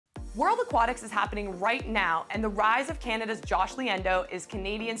World Aquatics is happening right now, and the rise of Canada's Josh Liendo is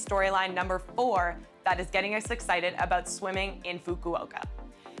Canadian storyline number 4 that is getting us excited about swimming in Fukuoka.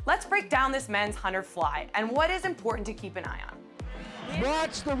 Let's break down this men's 100 fly and what is important to keep an eye on.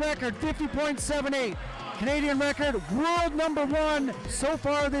 Watch the record, 50.78. Canadian record, world number 1 so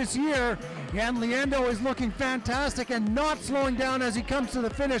far this year. And Liendo is looking fantastic and not slowing down as he comes to the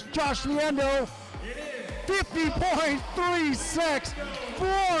finish. Josh Liendo, 50.36,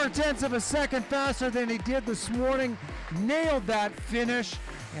 0.4 of a second faster than he did this morning. Nailed that finish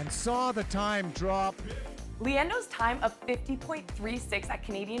and saw the time drop. Liendo's time of 50.36 at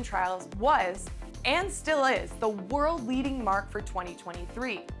Canadian trials was, and still is, the world-leading mark for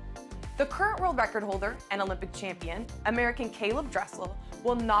 2023. The current world record holder and Olympic champion, American Caleb Dressel,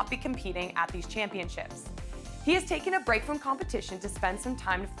 will not be competing at these championships. He has taken a break from competition to spend some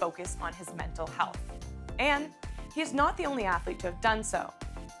time to focus on his mental health. And he is not the only athlete to have done so.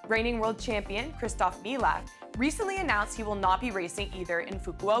 Reigning world champion Christoph Milak recently announced he will not be racing either in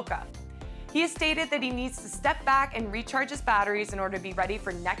Fukuoka. He has stated that he needs to step back and recharge his batteries in order to be ready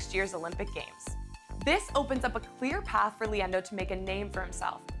for next year's Olympic Games. This opens up a clear path for Liendo to make a name for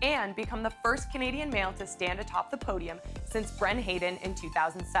himself and become the first Canadian male to stand atop the podium since Bren Hayden in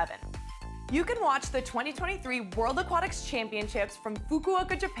 2007. You can watch the 2023 World Aquatics Championships from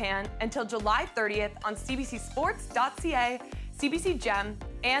Fukuoka, Japan until July 30th on cbcsports.ca, CBC Gem,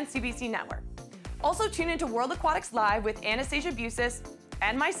 and CBC Network. Also tune into World Aquatics Live with Anastasia Busis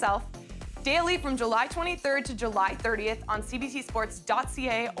and myself daily from July 23rd to July 30th on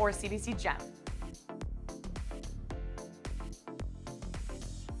cbcsports.ca or CBC Gem.